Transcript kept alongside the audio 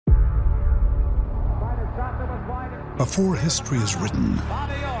Before history is written,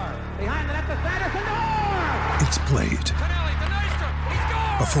 it's played.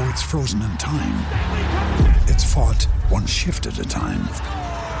 Before it's frozen in time, it's fought one shift at a time.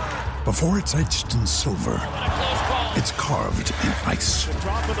 Before it's etched in silver, it's carved in ice.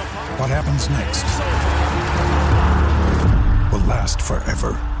 What happens next will last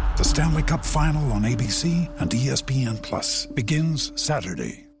forever. The Stanley Cup Final on ABC and ESPN Plus begins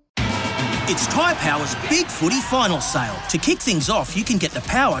Saturday. It's Tyre Power's Big Footy Final Sale. To kick things off, you can get the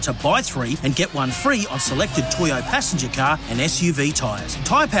power to buy 3 and get 1 free on selected Toyo passenger car and SUV tyres.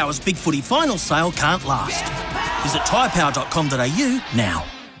 Tyre Power's Big Footy Final Sale can't last. Visit tyrepower.com.au now.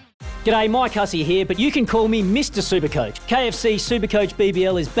 G'day, Mike Hussey here, but you can call me Mr. Supercoach. KFC Supercoach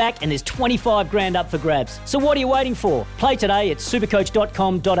BBL is back and there's 25 grand up for grabs. So what are you waiting for? Play today at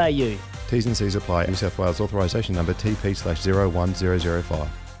supercoach.com.au. T's and C's apply. New South Wales authorisation number TP/01005.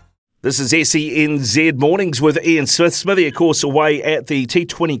 This is SENZ Mornings with Ian Smith. Smithy, of course, away at the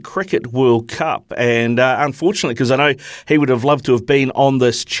T20 Cricket World Cup. And unfortunately, because I know he would have loved to have been on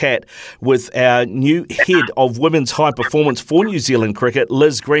this chat with our new head of women's high performance for New Zealand cricket,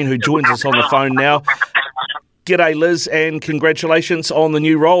 Liz Green, who joins us on the phone now. G'day, Liz, and congratulations on the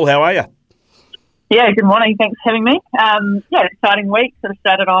new role. How are you? Yeah, good morning. Thanks for having me. Exciting week. Sort of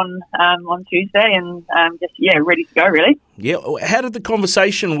started on Tuesday and ready to go, really. Yeah. How did the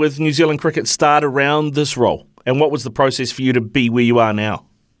conversation with New Zealand cricket start around this role? And what was the process for you to be where you are now?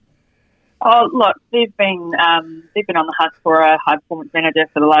 Oh, look, they've been on the hunt for a high performance manager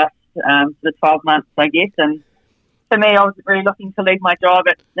for the last 12 months, I guess. And for me, I was really looking to leave my job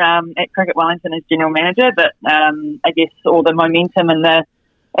at Cricket Wellington as general manager, but I guess all the momentum and the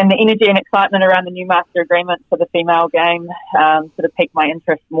energy and excitement around the new master agreement for the female game sort of piqued my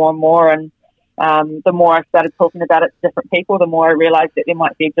interest more and more. And the more I started talking about it to different people, the more I realised that there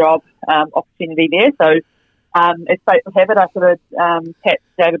might be a job opportunity there. So as fate would have it, I sort of tapped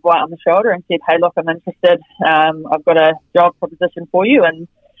David White on the shoulder and said, hey, look, I'm interested. I've got a job proposition for you. And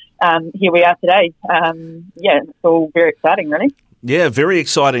here we are today. It's all very exciting, really. Yeah, very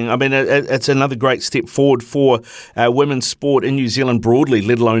exciting. I mean, it's another great step forward for women's sport in New Zealand broadly,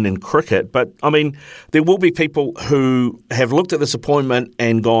 let alone in cricket. But, I mean, there will be people who have looked at this appointment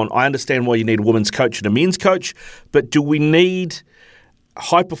and gone, I understand why you need a women's coach and a men's coach, but do we need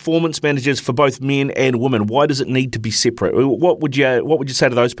high-performance managers for both men and women? Why does it need to be separate? What would you say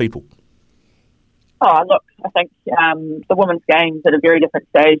to those people? Oh, look, I think the women's game's at a very different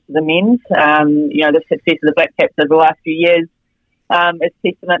stage to the men's. The success of the Black Caps over the last few years is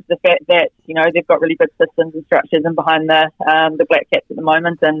testament to the fact that, they've got really good systems and structures in behind the Black Caps at the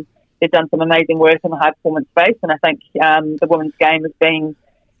moment, and they've done some amazing work in the high performance space. And I think the women's game has been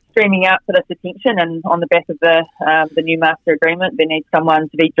streaming out for this attention, and on the back of the new master agreement, there needs someone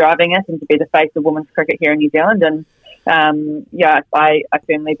to be driving it and to be the face of women's cricket here in New Zealand. And I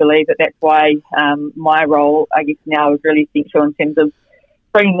firmly believe that that's why my role, I guess, now is really essential in terms of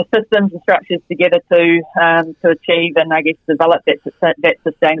bringing the systems and structures together to achieve and, I guess, develop that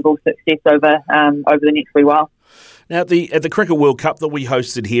sustainable success over the next wee while. Now, at the Cricket World Cup that we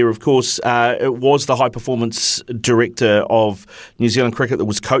hosted here, of course, it was the high-performance director of New Zealand Cricket that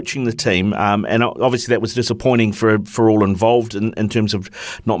was coaching the team, and obviously that was disappointing for all involved in terms of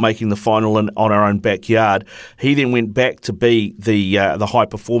not making the final on our own backyard. He then went back to be the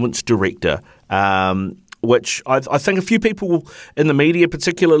high-performance director, which I think a few people in the media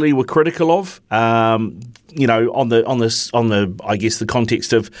particularly were critical of. On the I guess the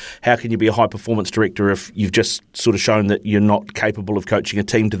context of how can you be a high performance director if you've just sort of shown that you're not capable of coaching a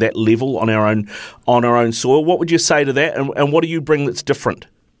team to that level on our own soil. What would you say to that, and what do you bring that's different?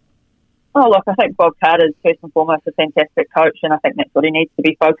 Oh, look, I think Bob Carter's first and foremost a fantastic coach, and I think that's what he needs to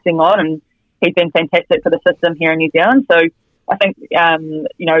be focusing on, and he's been fantastic for the system here in New Zealand. So I think,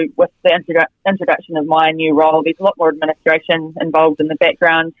 with the introduction of my new role, there's a lot more administration involved in the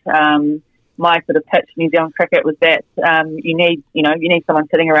background. My sort of pitch to New Zealand cricket was that you need someone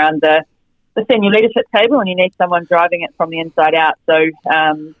sitting around the senior leadership table, and you need someone driving it from the inside out. So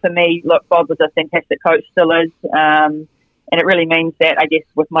for me, look, Bob was a fantastic coach, still is, and it really means that, I guess,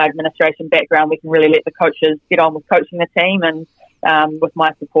 with my administration background, we can really let the coaches get on with coaching the team, and with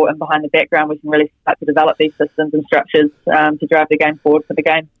my support and behind the background, we can really start to develop these systems and structures to drive the game forward for the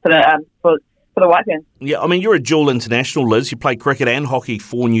White Ferns. Yeah, I mean, you're a dual international, Liz. You play cricket and hockey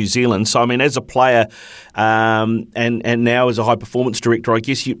for New Zealand. So, I mean, as a player and now as a high-performance director, I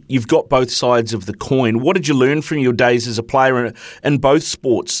guess you've got both sides of the coin. What did you learn from your days as a player in both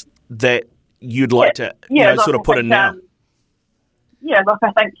sports that you'd like to sort of put in now? Look,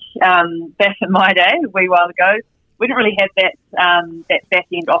 I think back in my day, a wee while ago, we didn't really have that back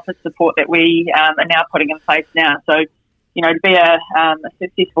end office support that we are now putting in place now. So, you know, to be a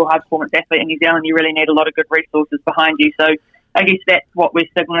successful high performance athlete in New Zealand, you really need a lot of good resources behind you. So I guess that's what we're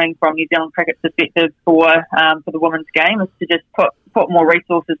signalling from New Zealand Cricket's perspective for the women's game, is to just put more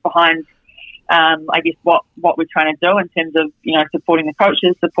resources behind, I guess, what we're trying to do in terms of, you know, supporting the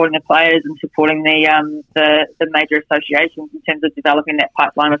coaches, supporting the players, and supporting the major associations in terms of developing that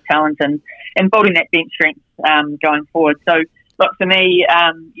pipeline of talent and building that bench strength going forward. So, look, for me,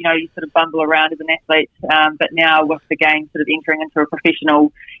 you know, you sort of bumble around as an athlete, but now with the game sort of entering into a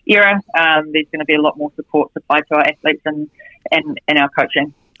professional era, there's going to be a lot more support supplied to our athletes and our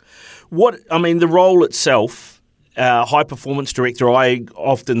coaching. The role itself, high performance director, I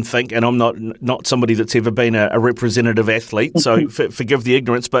often think, and I'm not somebody that's ever been a representative athlete, so forgive the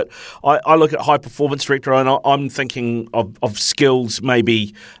ignorance, but I look at high performance director and I'm thinking of skills,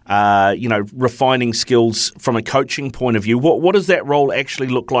 maybe refining skills from a coaching point of view. What does that role actually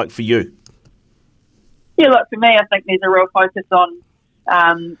look like for you? Yeah, look, for me, I think there's a real focus on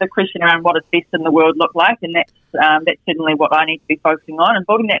the question around what does best in the world look like, and that's certainly what I need to be focusing on, and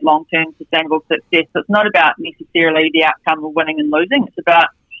building that long-term sustainable success. So it's not about necessarily the outcome of winning and losing. It's about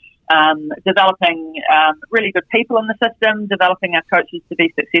developing really good people in the system, developing our coaches to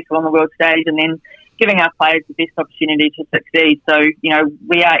be successful on the world stage, and then giving our players the best opportunity to succeed. So, you know,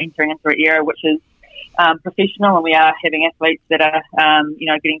 we are entering into an era which is professional, and we are having athletes that are,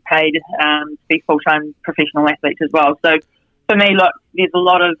 getting paid to be full-time professional athletes as well. So, for me, look, there's a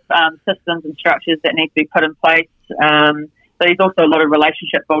lot of systems and structures that need to be put in place. So there's also a lot of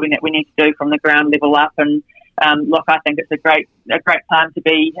relationship building that we need to do from the ground level up. And look, I think it's a great time to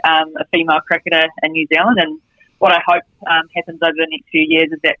be a female cricketer in New Zealand. And what I hope happens over the next few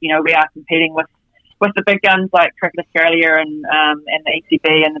years is that, you know, we are competing with the big guns like Cricket Australia and the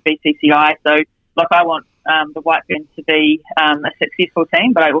ECB and the BCCI. So look, I want the White Ferns to be a successful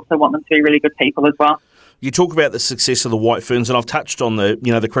team, but I also want them to be really good people as well. You talk about the success of the White Ferns, and I've touched on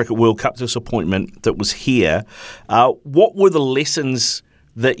the Cricket World Cup disappointment that was here. What were the lessons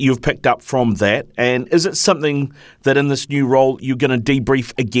that you've picked up from that, and is it something that in this new role you're going to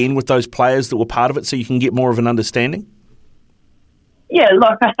debrief again with those players that were part of it so you can get more of an understanding? Yeah,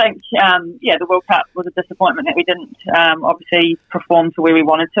 look, I think the World Cup was a disappointment that we didn't obviously perform to where we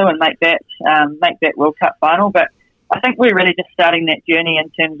wanted to and make that World Cup final, but I think we're really just starting that journey in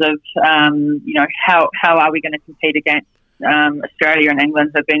terms of, how are we going to compete against Australia and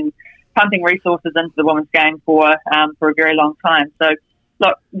England, who've been pumping resources into the women's game for a very long time. So,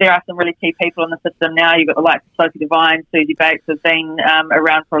 look, there are some really key people in the system now. You've got the likes of Sophie Devine, Susie Bates, who've been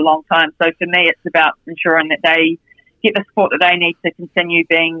around for a long time. So for me, it's about ensuring that they get the support that they need to continue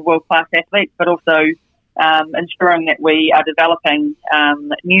being world-class athletes, but also ensuring that we are developing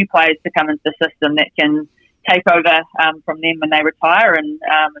new players to come into the system that can take over from them when they retire, and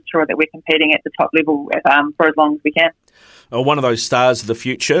ensure that we're competing at the top level for as long as we can. One of those stars of the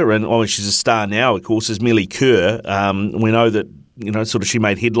future, and she's a star now, of course, is Millie Kerr. We know that she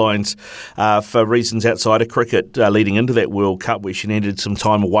made headlines for reasons outside of cricket leading into that World Cup, where she needed some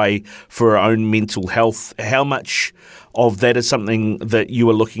time away for her own mental health. How much of that is something that you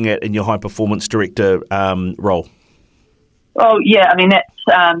are looking at in your high performance director role? Well, yeah, I mean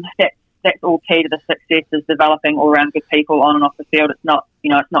that's all key to the success, is developing all-round good people on and off the field. It's not,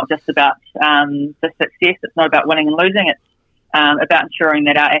 it's not just about the success. It's not about winning and losing. It's about ensuring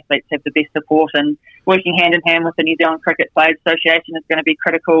that our athletes have the best support, and working hand in hand with the New Zealand Cricket Players Association is going to be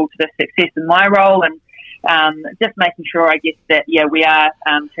critical to the success in my role, and just making sure, I guess, that we are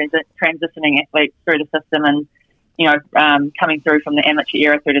transitioning athletes through the system, and coming through from the amateur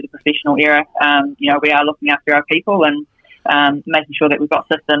era through to the professional era. We are looking after our people and making sure that we've got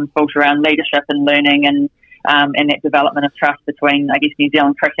systems built around leadership and learning and that development of trust between, I guess, New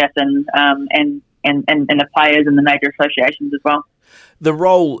Zealand cricket and the players and the major associations as well. The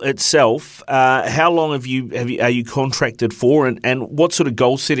role itself, how long are you contracted for, and what sort of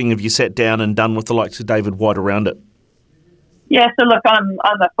goal setting have you sat down and done with the likes of David White around it? Yeah, so look, I'm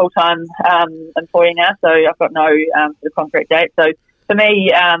a full-time employee now, so I've got no contract date. So for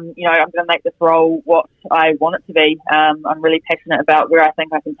me, I'm going to make this role what I want it to be. I'm really passionate about where I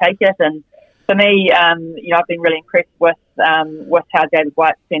think I can take it, and for me, I've been really impressed with how David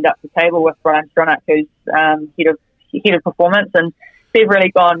White stand up to the table with Brian Stronach, who's head of performance, and they've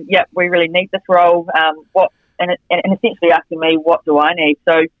really gone, yep, we really need this role. And essentially asking me, what do I need?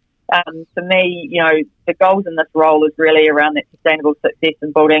 So for me, the goals in this role is really around that sustainable success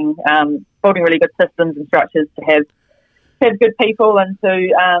and building really good systems and structures to have good people and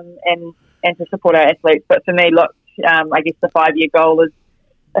to support our athletes. But for me, look, I guess the 5-year goal is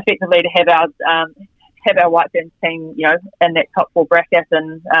effectively to have have our White Ferns team, you know, in that top 4 bracket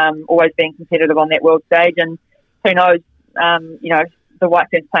and always being competitive on that world stage. And who knows, you know, the White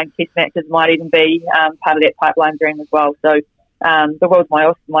Ferns playing test matches might even be part of that pipeline dream as well. So the world's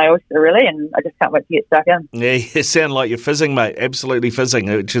my oyster, really, and I just can't wait to get stuck in. Yeah, you sound like you're fizzing, mate. Absolutely fizzing,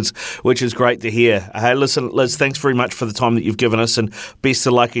 which is great to hear. Hey, listen, Liz, thanks very much for the time that you've given us, and best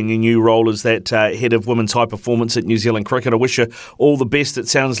of luck in your new role as that head of women's high performance at New Zealand Cricket. I wish you all the best. It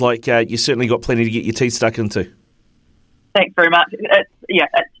sounds like you certainly got plenty to get your teeth stuck into. Thanks very much.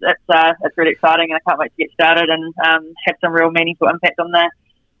 It's really exciting, and I can't wait to get started and have some real meaningful impact on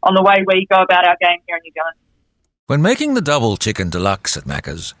the way we go about our game here in New Zealand. When making the double chicken deluxe at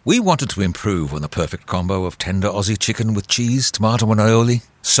Macca's, we wanted to improve on the perfect combo of tender Aussie chicken with cheese, tomato and aioli.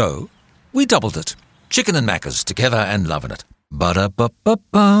 So, we doubled it. Chicken and Macca's, together and loving it.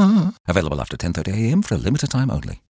 Ba-da-ba-ba-ba. Available after 10:30am for a limited time only.